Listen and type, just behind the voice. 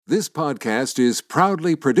This podcast is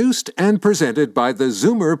proudly produced and presented by the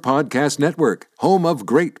Zoomer Podcast Network, home of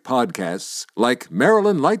great podcasts like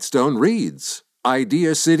Marilyn Lightstone Reads,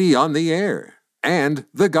 Idea City on the Air, and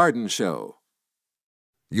The Garden Show.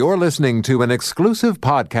 You're listening to an exclusive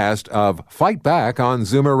podcast of Fight Back on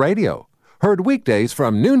Zoomer Radio, heard weekdays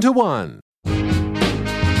from noon to 1.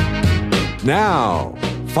 Now,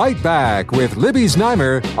 Fight Back with Libby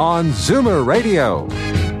Znaimer on Zoomer Radio.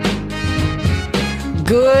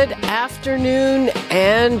 Good afternoon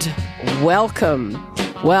and welcome.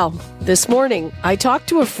 Well, this morning I talked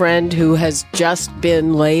to a friend who has just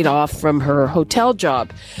been laid off from her hotel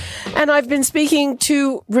job. And I've been speaking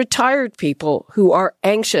to retired people who are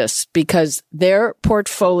anxious because their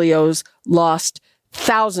portfolios lost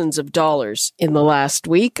thousands of dollars in the last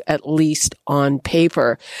week, at least on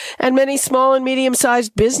paper. And many small and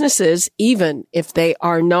medium-sized businesses, even if they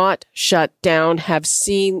are not shut down, have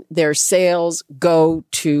seen their sales go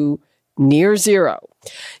to near zero.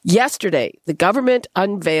 Yesterday, the government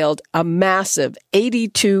unveiled a massive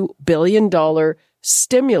 $82 billion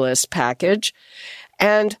stimulus package.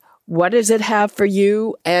 And what does it have for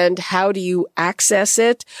you and how do you access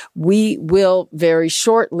it? We will very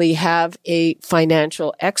shortly have a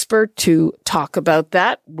financial expert to talk about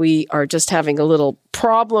that. We are just having a little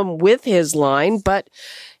problem with his line, but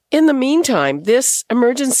in the meantime, this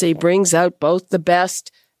emergency brings out both the best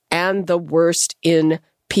and the worst in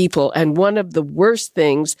people. And one of the worst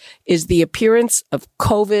things is the appearance of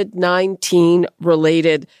COVID-19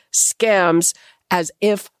 related scams, as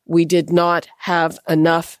if we did not have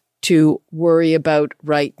enough to worry about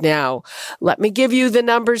right now. Let me give you the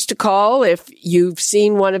numbers to call if you've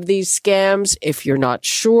seen one of these scams, if you're not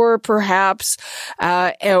sure, perhaps,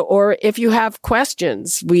 or if you have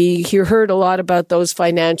questions. We heard a lot about those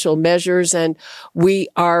financial measures, and we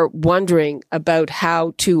are wondering about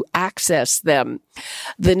how to access them.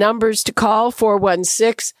 The numbers to call,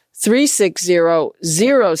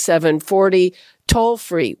 416-360-0740, toll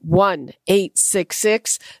free,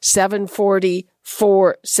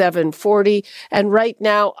 1-866-740-4740. And right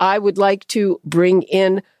now, I would like to bring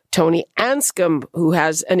in Tony Anscombe, who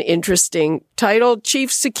has an interesting title,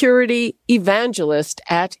 Chief Security Evangelist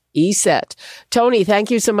at ESET. Tony,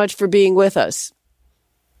 thank you so much for being with us.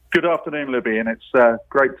 Good afternoon, Libby, and it's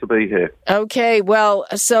great to be here. Okay, well,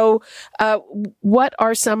 so what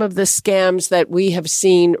are some of the scams that we have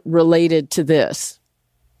seen related to this?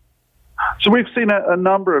 So we've seen a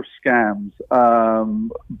number of scams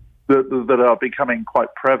that are becoming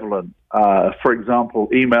quite prevalent. For example,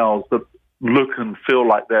 emails that look and feel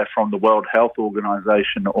like they're from the World Health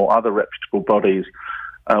Organization or other reputable bodies,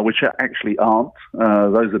 which actually aren't.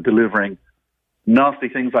 Those are delivering nasty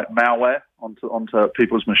things like malware onto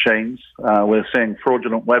people's machines. We're seeing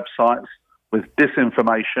fraudulent websites with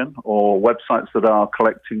disinformation or websites that are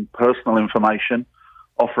collecting personal information,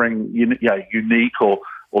 offering unique or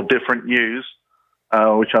different news,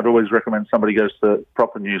 which I'd always recommend somebody goes to a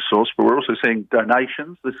proper news source. But we're also seeing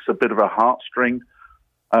donations. This is a bit of a heartstring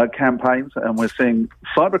campaigns, and we're seeing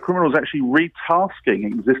cyber criminals actually retasking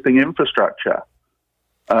existing infrastructure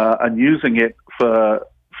and using it for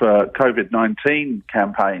COVID-19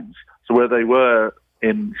 campaigns. So where they were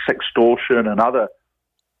in sextortion and other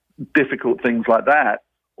difficult things like that,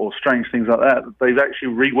 or strange things like that, they've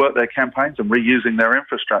actually reworked their campaigns and reusing their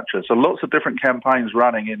infrastructure. So lots of different campaigns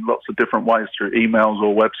running in lots of different ways through emails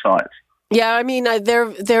or websites. Yeah, I mean,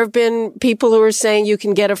 there have been people who are saying you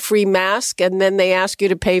can get a free mask and then they ask you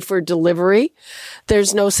to pay for delivery.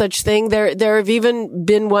 There's no such thing. There have even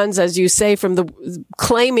been ones, as you say,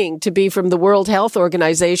 claiming to be from the World Health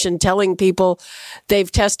Organization, telling people they've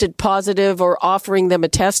tested positive or offering them a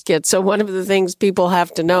test kit. So one of the things people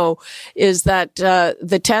have to know is that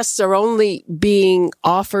the tests are only being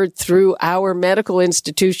offered through our medical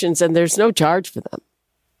institutions and there's no charge for them.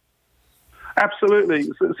 Absolutely.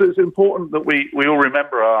 So it's important that we all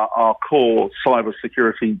remember our core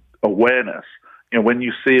cybersecurity awareness. When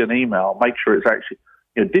you see an email, make sure it's actually,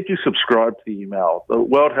 did you subscribe to the email? The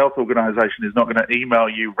World Health Organization is not going to email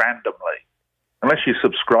you randomly. Unless you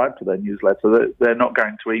subscribe to their newsletter, they're not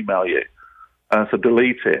going to email you. So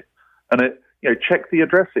delete it. And check the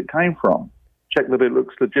address it came from. Check that it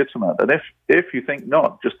looks legitimate. And if you think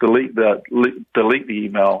not, just delete the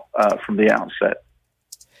email from the outset.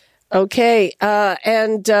 Okay.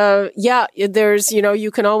 There's,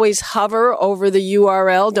 you can always hover over the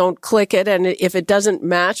URL. Don't click it. And if it doesn't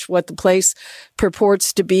match what the place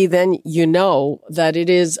purports to be, then you know that it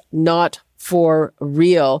is not for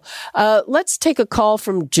real. Let's take a call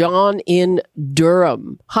from John in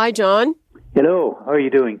Durham. Hi, John. Hello, how are you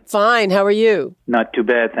doing? Fine, how are you? Not too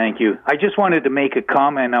bad, thank you. I just wanted to make a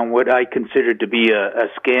comment on what I consider to be a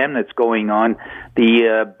scam that's going on.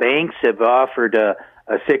 The banks have offered a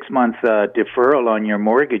 6-month deferral on your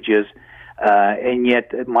mortgages, and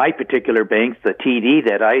yet my particular banks, the TD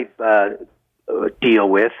that I deal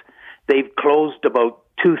with, they've closed about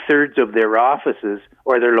 2/3 of their offices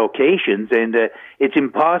or their locations, and it's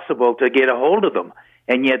impossible to get a hold of them.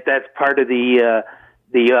 And yet that's part of the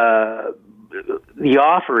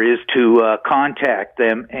offer is to contact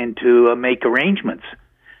them and to make arrangements,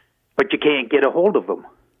 but you can't get a hold of them.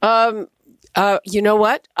 You know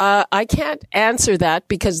what? I can't answer that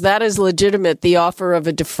because that is legitimate, the offer of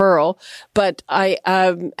a deferral. But I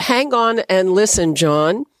hang on and listen,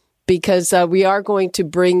 John, because we are going to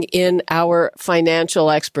bring in our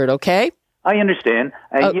financial expert, okay? I understand.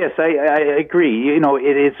 Yes, I agree. You know,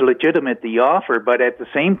 it is legitimate, the offer, but at the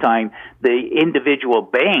same time, the individual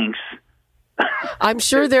banks... I'm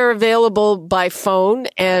sure they're available by phone,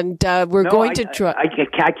 and we're going to try.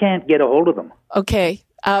 I can't get a hold of them. Okay.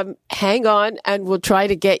 Hang on, and we'll try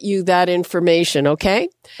to get you that information, okay?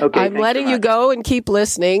 Okay. I'm letting you go and keep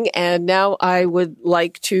listening, and now I would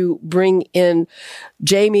like to bring in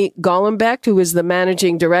Jamie Golombek, who is the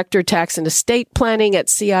Managing Director, Tax and Estate Planning at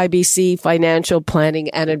CIBC Financial Planning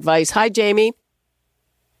and Advice. Hi, Jamie.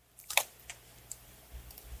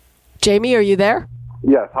 Jamie, are you there?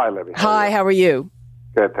 Yes. Hi, Libby. Hi, how are you?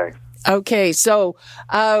 Good, thanks. Okay, so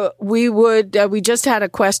we just had a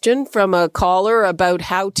question from a caller about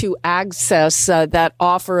how to access that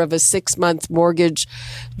offer of a 6-month mortgage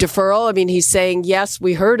deferral. I mean, he's saying, yes,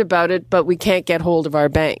 we heard about it, but we can't get hold of our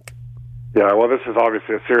bank. Yeah, well, this is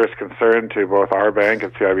obviously a serious concern to both our bank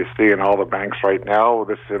and CIBC and all the banks right now.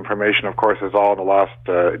 This information, of course, is all in the last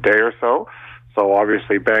day or so. So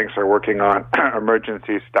obviously banks are working on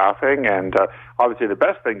emergency staffing, and obviously the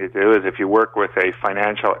best thing to do is if you work with a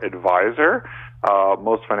financial advisor.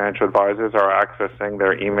 Most financial advisors are accessing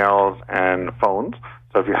their emails and phones.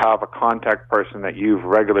 So if you have a contact person that you've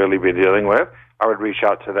regularly been dealing with, I would reach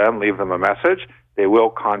out to them, leave them a message. They will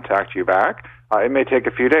contact you back. It may take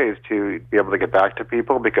a few days to be able to get back to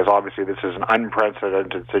people because obviously this is an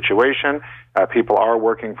unprecedented situation. People are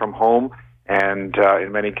working from home. And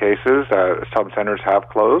in many cases, some centers have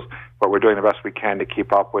closed, but we're doing the best we can to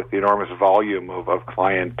keep up with the enormous volume of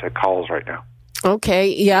client calls right now. Okay,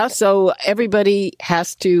 yeah, so everybody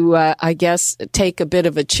has to, I guess, take a bit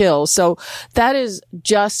of a chill. So that is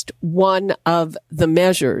just one of the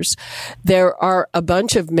measures. There are a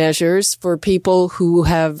bunch of measures for people who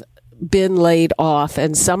have been laid off,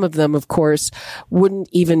 and some of them, of course, wouldn't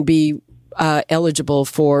even be eligible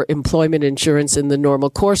for employment insurance in the normal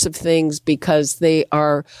course of things because they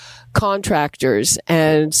are contractors.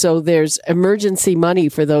 And so there's emergency money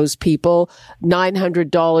for those people,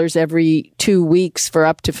 $900 every 2 weeks for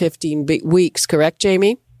up to 15 weeks. Correct,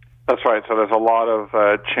 Jamie? That's right. So there's a lot of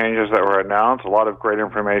changes that were announced, a lot of great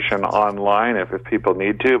information online if people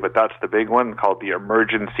need to, but that's the big one called the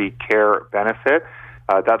Emergency Care Benefit.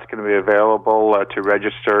 That's going to be available to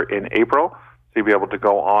register in April. So you'll be able to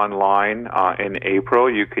go online in April.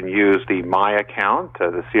 You can use the My account,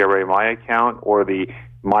 the CRA My account, or the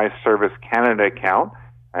My Service Canada account.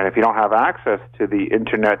 And if you don't have access to the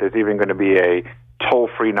Internet, there's even going to be a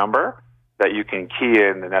toll-free number that you can key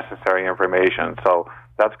in the necessary information. So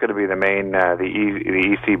that's going to be the main,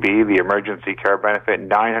 the ECB, the Emergency Care Benefit,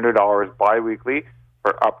 $900 biweekly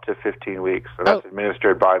for up to 15 weeks. So that's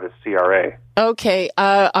administered by the CRA. Okay.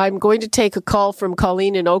 I'm going to take a call from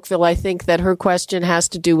Colleen in Oakville. I think that her question has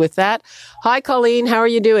to do with that. Hi, Colleen. How are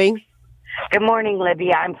you doing? Good morning,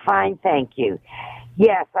 Libby. I'm fine, thank you.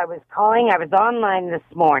 Yes, I was calling. I was online this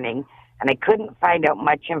morning, and I couldn't find out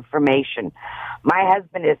much information. My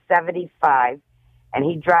husband is 75, and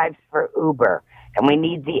he drives for Uber, and we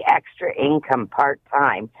need the extra income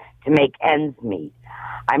part-time to make ends meet.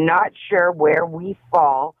 I'm not sure where we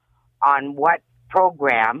fall on what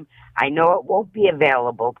program. I know it won't be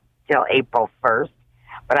available till April 1st,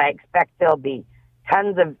 but I expect there'll be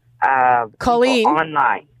tons of Colleen, people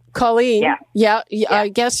online. Colleen, yeah, I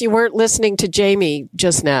guess you weren't listening to Jamie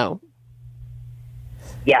just now.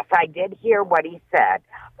 Yes, I did hear what he said,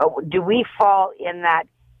 but do we fall in that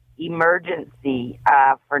emergency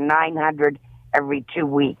for $900 every 2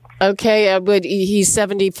 weeks? Okay, but he's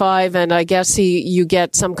 75, and I guess you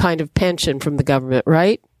get some kind of pension from the government,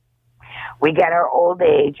 right? We get our old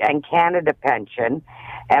age and Canada pension,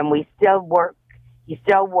 and we still work. He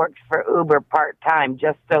still works for Uber part-time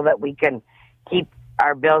just so that we can keep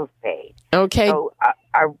our bills paid. Okay. So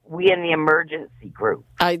are we in the emergency group?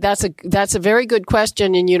 That's a very good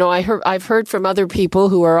question, and I've heard from other people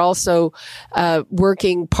who are also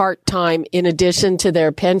working part-time in addition to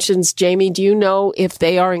their pensions. Jamie, do you know if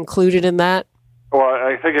they are included in that? Well,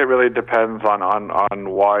 I think it really depends on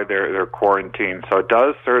why they're quarantined. So it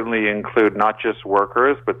does certainly include not just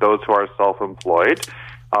workers, but those who are self-employed.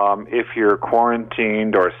 If you're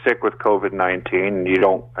quarantined or sick with COVID-19 and you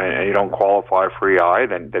don't qualify for EI,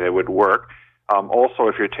 then it would work. Also,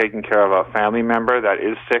 if you're taking care of a family member that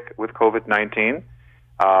is sick with COVID-19,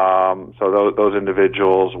 so those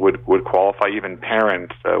individuals would qualify. Even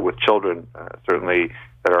parents with children, certainly,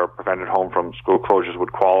 that are prevented home from school closures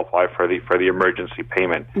would qualify for the emergency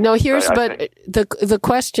payment. No, the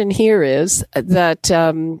question here is that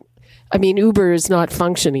Uber is not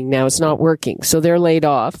functioning now; it's not working, so they're laid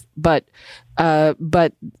off. But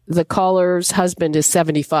the caller's husband is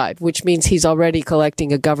 75, which means he's already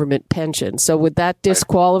collecting a government pension. So would that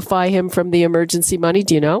disqualify him from the emergency money?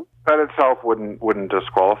 Do you know? That itself wouldn't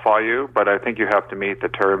disqualify you, but I think you have to meet the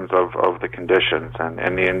terms of the conditions,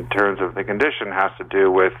 and in terms of the condition has to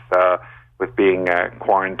do with being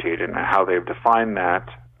quarantined, and how they've defined that.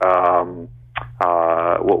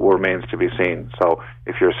 What remains to be seen. So,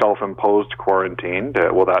 if you're self-imposed quarantined,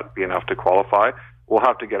 will that be enough to qualify? We'll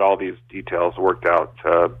have to get all these details worked out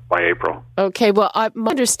by April. Okay. Well,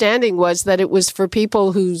 my understanding was that it was for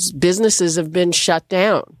people whose businesses have been shut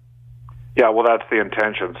down. Yeah, well, that's the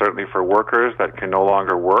intention. Certainly for workers that can no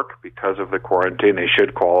longer work because of the quarantine, they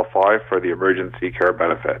should qualify for the emergency care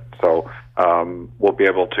benefit. So we'll be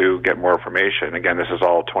able to get more information. Again, this is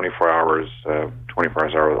all 24 hours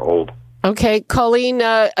old. Okay, Colleen,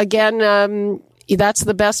 again, that's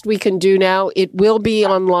the best we can do now. It will be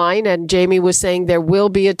online, and Jamie was saying there will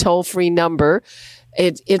be a toll-free number.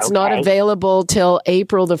 It's not available till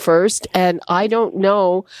April the 1st, and I don't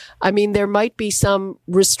know. There might be some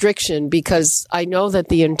restriction, because I know that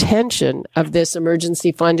the intention of this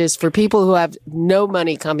emergency fund is for people who have no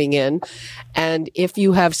money coming in, and if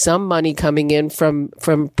you have some money coming in from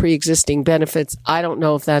pre-existing benefits, I don't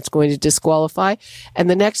know if that's going to disqualify. And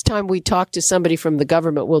the next time we talk to somebody from the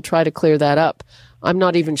government, we'll try to clear that up. I'm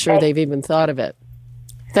not even sure they've even thought of it.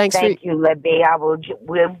 Thank you, Libby.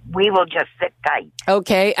 We will just sit tight.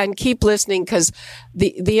 Okay, and keep listening, because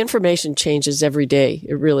the information changes every day.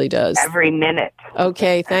 It really does. Every minute.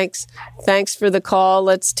 Okay, thanks. Thanks for the call.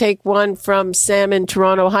 Let's take one from Sam in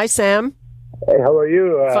Toronto. Hi, Sam. Hey, how are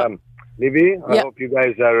you, Libby? I hope you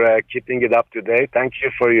guys are keeping it up to date. Thank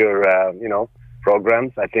you for your,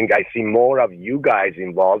 programs. I think I see more of you guys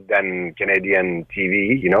involved than Canadian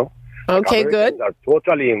TV, Okay, Americans good. Are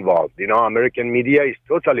totally involved. American media is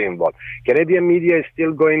totally involved. Canadian media is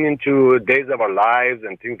still going into Days of Our Lives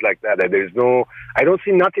and things like that. I don't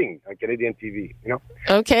see nothing on Canadian TV,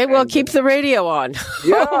 Okay, well, keep the radio on.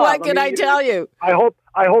 Yeah, what can I tell you? I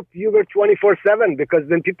hope you were 24/7, because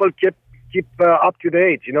then people keep up to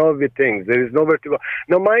date, with things. There is nowhere to go.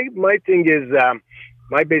 No, my thing is,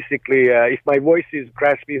 if my voice is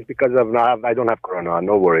raspy, it's because I don't have corona.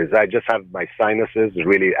 No worries. I just have my sinuses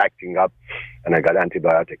really acting up, and I got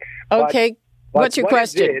antibiotic. Okay. What's your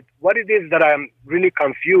question? What it is that I'm really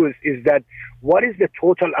confused is that what is the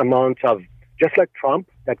total amount of, just like Trump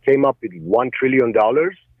that came up with $1 trillion,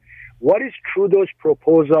 what is Trudeau's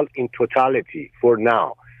proposal in totality for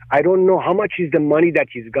now? I don't know how much is the money that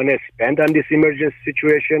he's going to spend on this emergency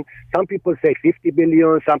situation. Some people say 50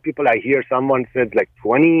 billion. Some people, I hear someone said like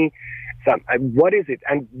 20. What is it?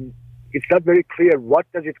 And it's not very clear. What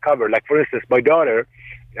does it cover? Like, for instance, my daughter,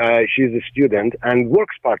 she's a student and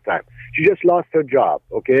works part-time. She just lost her job,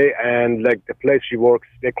 okay? And like the place she works,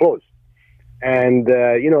 they closed. And,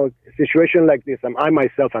 a situation like this, I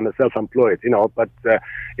myself, I'm a self-employed, but,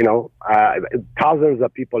 thousands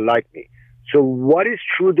of people like me. So what is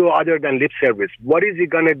Trudeau other than lip service? What is he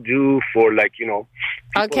going to do for,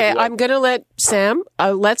 Okay, I'm going to let Sam,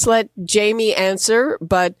 let's let Jamie answer,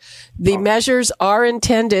 but the measures are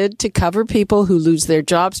intended to cover people who lose their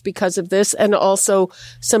jobs because of this, and also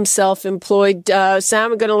some self-employed.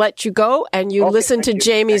 Sam, I'm going to let you go, and you listen to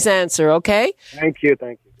Jamie's answer, okay? Thank you.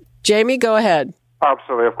 Jamie, go ahead.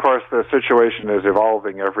 Absolutely. Of course, the situation is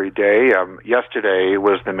evolving every day. Yesterday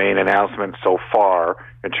was the main announcement so far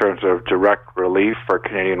in terms of direct relief for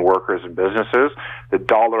Canadian workers and businesses. The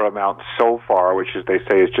dollar amount so far, which is, they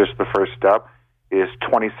say is just the first step, is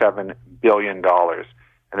 $27 billion.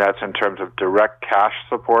 And that's in terms of direct cash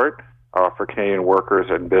support for Canadian workers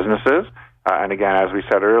and businesses. And again, as we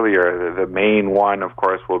said earlier, the main one, of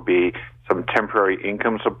course, will be some temporary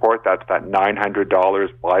income support. That's that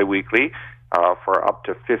 $900 biweekly. For up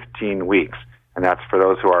to 15 weeks. and that's for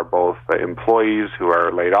those who are both employees who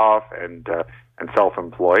are laid off and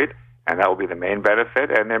self-employed, and that will be the main benefit.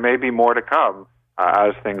 And there may be more to come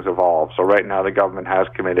as things evolve. So right now, the government has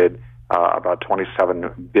committed about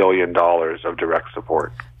 $27 billion of direct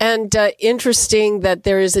support. And interesting that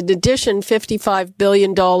there is an addition $55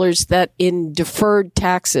 billion that in deferred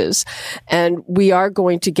taxes. And we are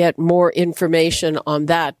going to get more information on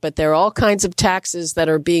that. But there are all kinds of taxes that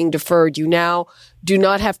are being deferred. You now do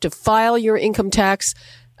not have to file your income tax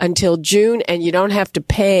until June, and you don't have to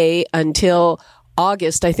pay until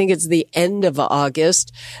August. I think it's the end of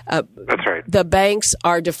August. That's right. The banks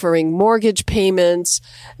are deferring mortgage payments.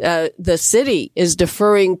 The city is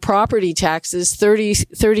deferring property taxes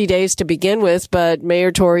 30 days to begin with, but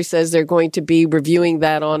Mayor Tory says they're going to be reviewing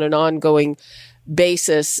that on an ongoing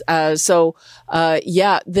basis. So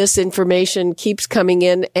this information keeps coming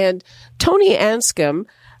in. And Tony Anscombe,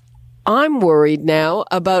 I'm worried now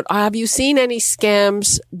about, have you seen any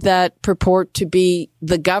scams that purport to be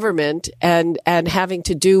the government and having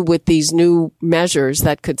to do with these new measures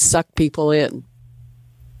that could suck people in?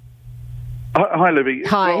 Hi, Libby.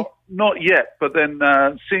 Hi. Well, not yet, but then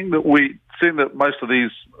seeing that most of these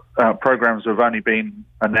programs have only been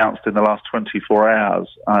announced in the last 24 hours,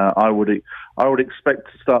 I would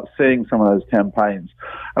expect to start seeing some of those campaigns.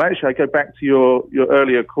 And actually, I go back to your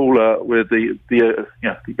earlier caller with the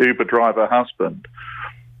Uber driver husband.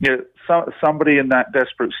 Somebody in that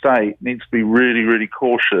desperate state needs to be really, really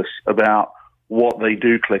cautious about what they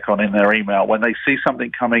do click on in their email. When they see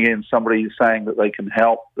something coming in, somebody saying that they can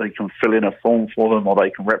help, they can fill in a form for them, or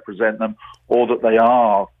they can represent them, or that they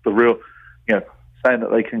are the real, saying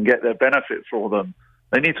that they can get their benefit for them,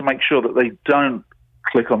 they need to make sure that they don't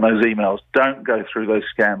click on those emails, don't go through those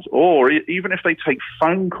scams, or even if they take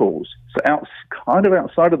phone calls, so kind of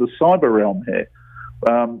outside of the cyber realm here.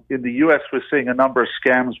 In the US, we're seeing a number of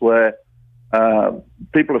scams where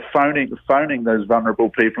people are phoning those vulnerable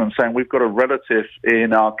people and saying, we've got a relative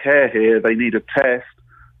in our care here, they need a test,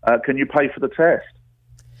 can you pay for the test?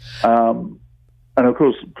 And of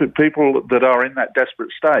course, people that are in that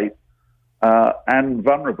desperate state and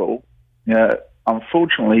vulnerable,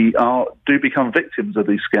 unfortunately, do become victims of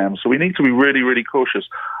these scams. So we need to be really, really cautious.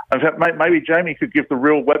 In fact, maybe Jamie could give the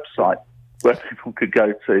real website where people could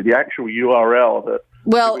go to, the actual URL that.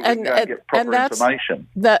 Well, and that's information.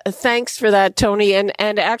 Thanks for that, Tony. And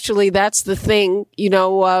actually, that's the thing.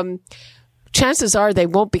 Chances are they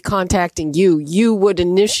won't be contacting you. You would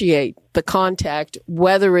initiate the contact,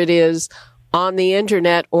 whether it is on the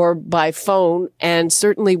internet or by phone, and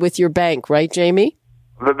certainly with your bank, right, Jamie?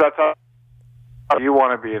 That's you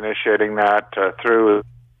want to be initiating that through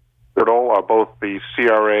portal, both the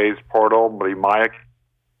CRA's portal, the My, as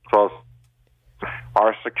well as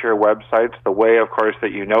our secure websites. The way, of course,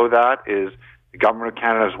 that you know that is the Government of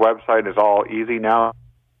Canada's website is all easy now.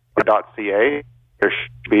 .ca. There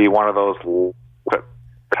should be one of those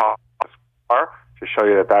top to show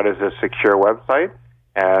you that is a secure website,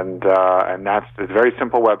 and that's a very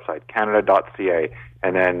simple website, Canada.ca,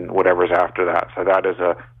 and then whatever's after that. So that is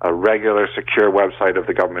a regular secure website of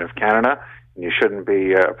the Government of Canada, and you shouldn't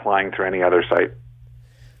be applying through any other site.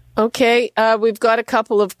 Okay, we've got a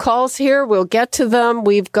couple of calls here. We'll get to them.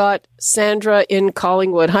 We've got Sandra in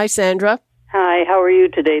Collingwood. Hi, Sandra. Hi, how are you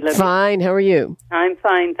today, Libby? Fine, how are you? I'm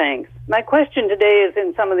fine, thanks. My question today is,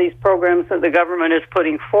 in some of these programs that the government is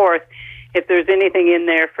putting forth, if there's anything in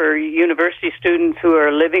there for university students who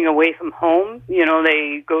are living away from home.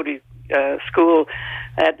 They go to school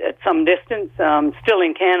at some distance, still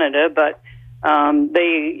in Canada, but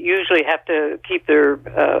they usually have to keep their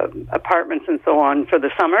apartments and so on for the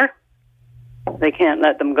summer. They can't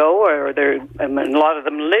let them go, or a lot of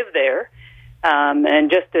them live there. And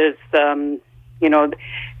just as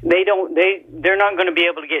they're not going to be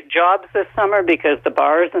able to get jobs this summer because the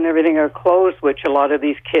bars and everything are closed, which a lot of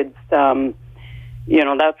these kids,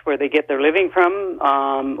 that's where they get their living from,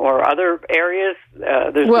 or other areas.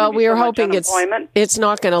 We are hoping it's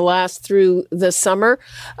not going to last through the summer.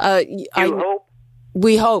 Hope?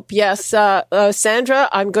 We hope, yes. Sandra,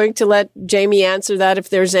 I'm going to let Jamie answer that if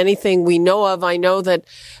there's anything we know of. I know that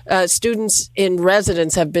students in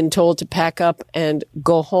residence have been told to pack up and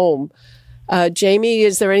go home. Jamie,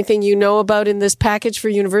 is there anything you know about in this package for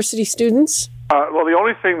university students? Well, the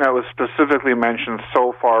only thing that was specifically mentioned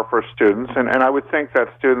so far for students, and I would think that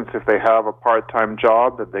students, if they have a part-time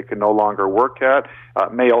job that they can no longer work at,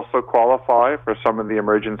 may also qualify for some of the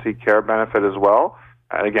emergency care benefit as well.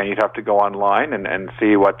 And again, you'd have to go online and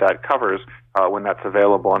see what that covers when that's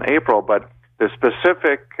available in April. But the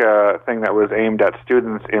specific thing that was aimed at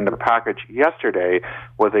students in the package yesterday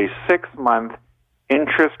was a 6-month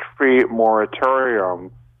interest-free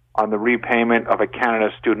moratorium on the repayment of a Canada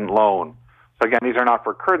student loan. So again, these are not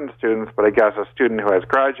for current students, but I guess a student who has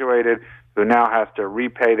graduated, who now has to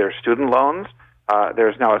repay their student loans,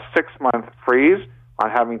 there's now a 6-month freeze on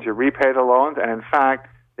having to repay the loans, and in fact,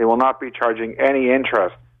 they will not be charging any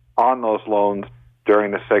interest on those loans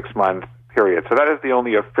during the 6-month period. So that is the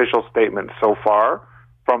only official statement so far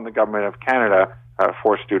from the Government of Canada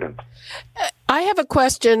for students. I have a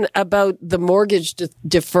question about the mortgage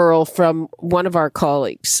deferral from one of our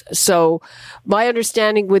colleagues. So my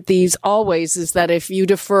understanding with these always is that if you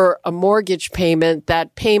defer a mortgage payment,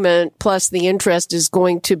 that payment plus the interest is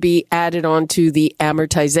going to be added onto the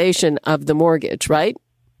amortization of the mortgage, right?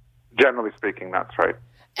 Generally speaking, that's right.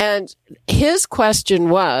 And his question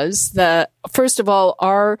was that, first of all,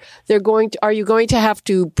 are you going to have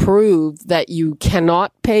to prove that you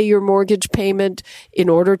cannot pay your mortgage payment in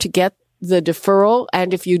order to get the deferral?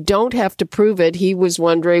 And if you don't have to prove it, he was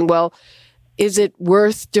wondering, well, is it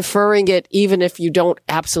worth deferring it even if you don't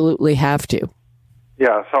absolutely have to?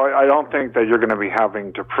 Yeah, so I don't think that you're going to be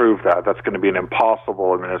having to prove that. That's going to be an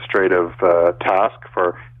impossible administrative task.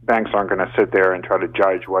 For banks aren't going to sit there and try to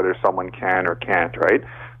judge whether someone can or can't, right?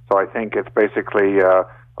 So I think it's basically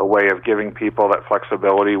a way of giving people that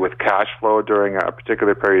flexibility with cash flow during a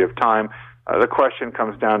particular period of time. The question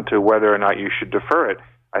comes down to whether or not you should defer it.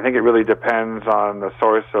 I think it really depends on the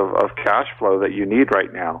source of cash flow that you need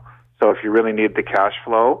right now. So if you really need the cash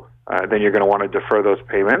flow, then you're going to want to defer those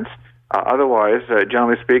payments. Otherwise,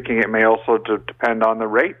 generally speaking, it may also depend on the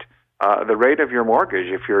rate of your mortgage.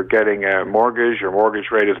 If you're getting a mortgage, your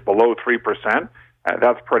mortgage rate is below 3%,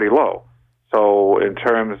 that's pretty low. So in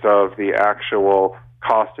terms of the actual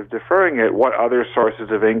cost of deferring it, what other sources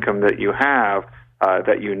of income that you have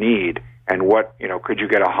that you need, and what, could you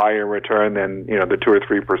get a higher return than, the 2 or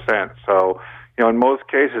 3%? So, in most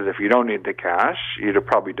cases, if you don't need the cash, you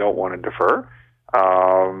probably don't want to defer.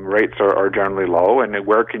 Rates are generally low, and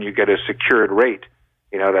where can you get a secured rate?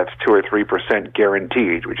 That's 2 or 3%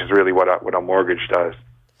 guaranteed, which is really what a mortgage does.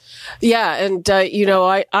 Yeah, and,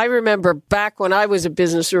 I remember back when I was a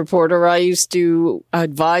business reporter, I used to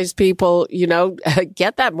advise people,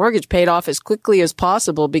 get that mortgage paid off as quickly as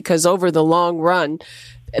possible, because over the long run,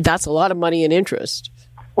 that's a lot of money in interest.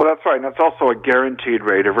 Well, that's right, and that's also a guaranteed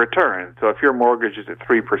rate of return. So if your mortgage is at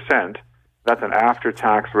 3%, that's an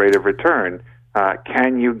after-tax rate of return.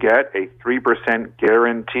 Can you get a 3%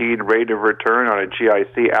 guaranteed rate of return on a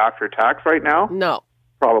GIC after tax right now? No.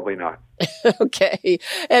 Probably not. Okay.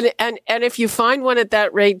 And if you find one at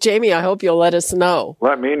that rate, Jamie, I hope you'll let us know.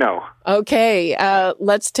 Let me know. Okay.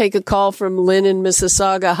 Let's take a call from Lynn in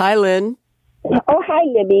Mississauga. Hi, Lynn. Oh, hi,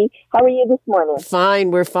 Libby. How are you this morning?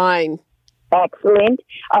 Fine. We're fine. Excellent.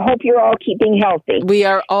 I hope you're all keeping healthy. We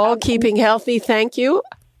are all keeping healthy. Thank you.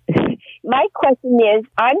 My question is,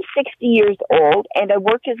 I'm 60 years old and I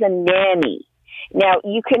work as a nanny. Now,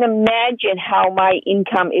 you can imagine how my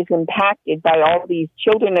income is impacted by all these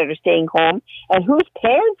children that are staying home and whose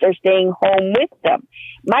parents are staying home with them.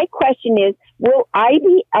 My question is, will I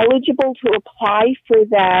be eligible to apply for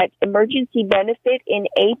that emergency benefit in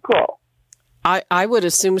April? I would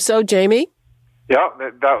assume so, Jamie. Yeah,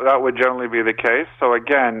 that would generally be the case. So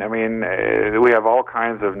again, we have all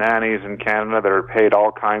kinds of nannies in Canada that are paid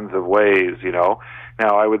all kinds of ways, Now,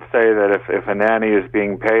 I would say that if a nanny is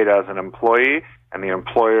being paid as an employee and the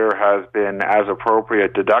employer has been as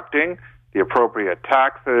appropriate deducting the appropriate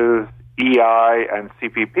taxes, EI, and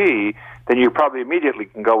CPP, then you probably immediately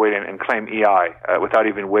can go in and claim EI without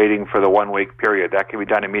even waiting for the 1-week period. That can be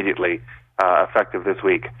done immediately, effective this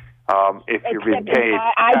week. If you're being paid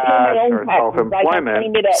cash or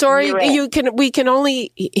self-employment. Sorry, we can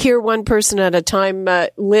only hear one person at a time.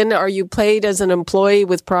 Lynn, are you paid as an employee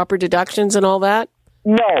with proper deductions and all that?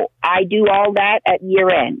 No, I do all that at year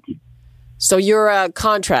end. So you're a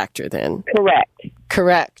contractor then?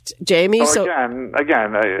 Correct. Jamie? So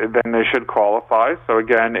again, then they should qualify. So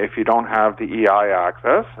again, if you don't have the EI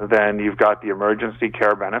access, then you've got the emergency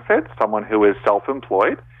care benefit. Someone who is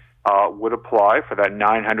self-employed would apply for that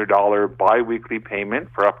 $900 biweekly payment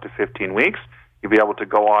for up to 15 weeks. You'll be able to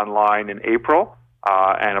go online in April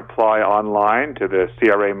and apply online to the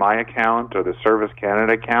CRA My account or the Service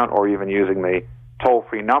Canada account, or even using the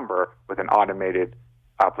toll-free number with an automated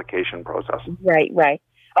application process. Right.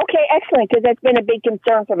 Okay, excellent, because that's been a big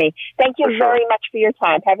concern for me. Thank you very much for your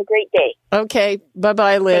time. Have a great day. Okay,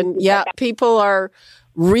 bye-bye, Lynn. Yeah, people are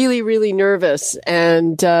really, really nervous,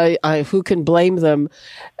 and who can blame them?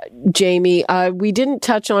 Jamie, we didn't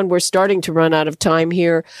touch on, we're starting to run out of time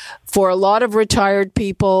here. For a lot of retired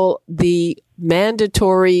people, the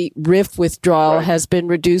mandatory RIF withdrawal has been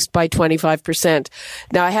reduced by 25%.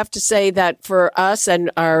 Now, I have to say that for us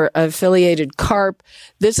and our affiliated CARP,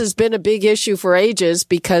 this has been a big issue for ages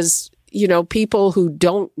because people who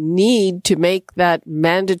don't need to make that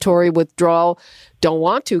mandatory withdrawal don't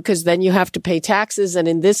want to, because then you have to pay taxes. And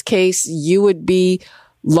in this case, you would be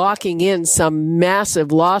locking in some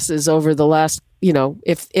massive losses over the last,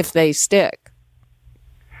 if they stick.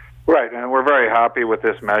 Right, and we're very happy with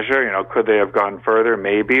this measure. Could they have gone further?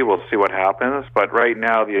 Maybe. We'll see what happens. But right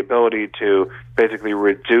now, the ability to basically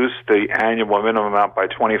reduce the annual minimum amount by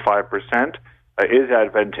 25% is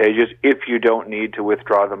advantageous if you don't need to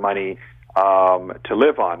withdraw the money to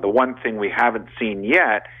live on. The one thing we haven't seen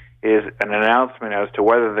yet is an announcement as to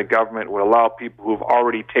whether the government would allow people who've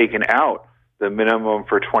already taken out the minimum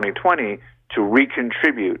for 2020 to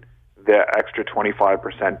recontribute the extra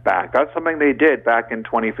 25% back. That's something they did back in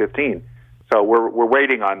 2015. So we're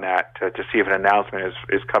waiting on that to see if an announcement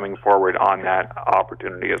is coming forward on that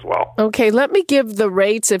opportunity as well. Okay, let me give the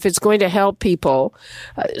rates if it's going to help people.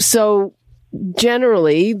 So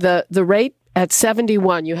generally, the rate at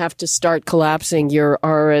 71, you have to start collapsing your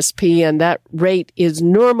RRSP, and that rate is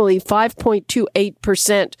normally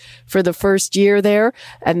 5.28% for the first year there,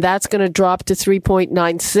 and that's going to drop to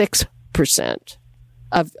 3.96%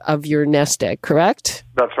 of your nest egg, correct?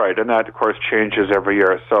 That's right, and that, of course, changes every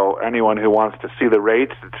year. So anyone who wants to see the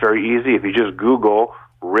rates, it's very easy. If you just Google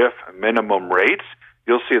RIF minimum rates,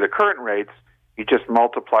 you'll see the current rates. You just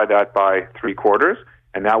multiply that by 3/4,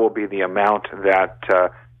 and that will be the amount that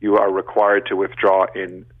you are required to withdraw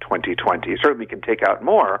in 2020. You certainly can take out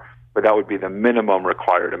more, but that would be the minimum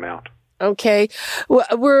required amount. Okay.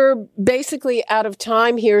 We're basically out of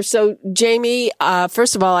time here. So, Jamie,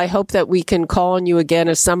 first of all, I hope that we can call on you again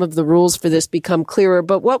as some of the rules for this become clearer.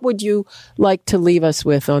 But what would you like to leave us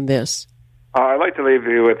with on this? I'd like to leave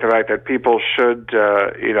you with the fact that people should,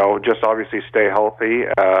 just obviously stay healthy,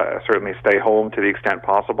 certainly stay home to the extent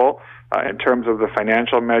possible. In terms of the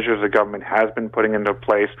financial measures the government has been putting into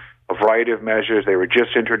place, a variety of measures. They were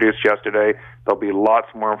just introduced yesterday. There'll be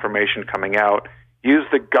lots more information coming out. Use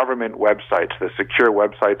the government websites, the secure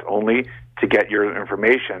websites only, to get your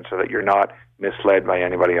information so that you're not misled by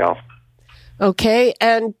anybody else. Okay.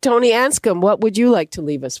 And Tony Anscombe, what would you like to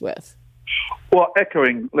leave us with? Well,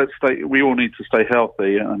 echoing, we all need to stay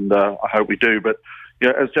healthy, and I hope we do. But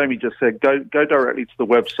as Jamie just said, go directly to the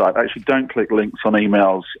website. Actually, don't click links on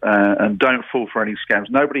emails, and don't fall for any scams.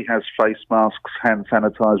 Nobody has face masks, hand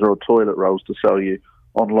sanitizer, or toilet rolls to sell you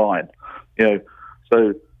online.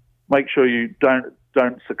 So make sure you don't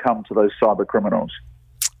succumb to those cyber criminals.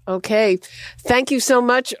 Okay. Thank you so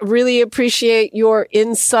much. Really appreciate your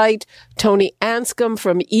insight. Tony Anscombe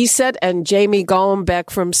from ESET and Jamie Golombek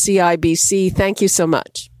from CIBC. Thank you so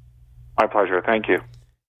much. My pleasure. Thank you.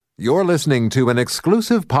 You're listening to an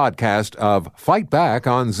exclusive podcast of Fight Back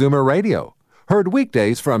on Zoomer Radio. Heard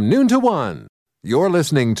weekdays from noon to 1. You're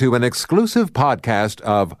listening to an exclusive podcast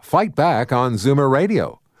of Fight Back on Zoomer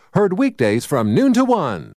Radio. Heard weekdays from noon to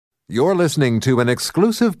 1. You're listening to an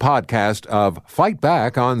exclusive podcast of Fight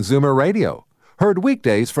Back on Zoomer Radio. Heard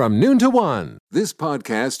weekdays from noon to 1. This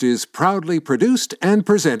podcast is proudly produced and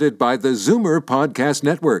presented by the Zoomer Podcast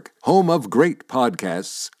Network, home of great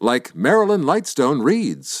podcasts like Marilyn Lightstone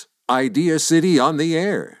Reads, Idea City on the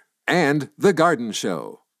Air, and The Garden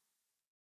Show.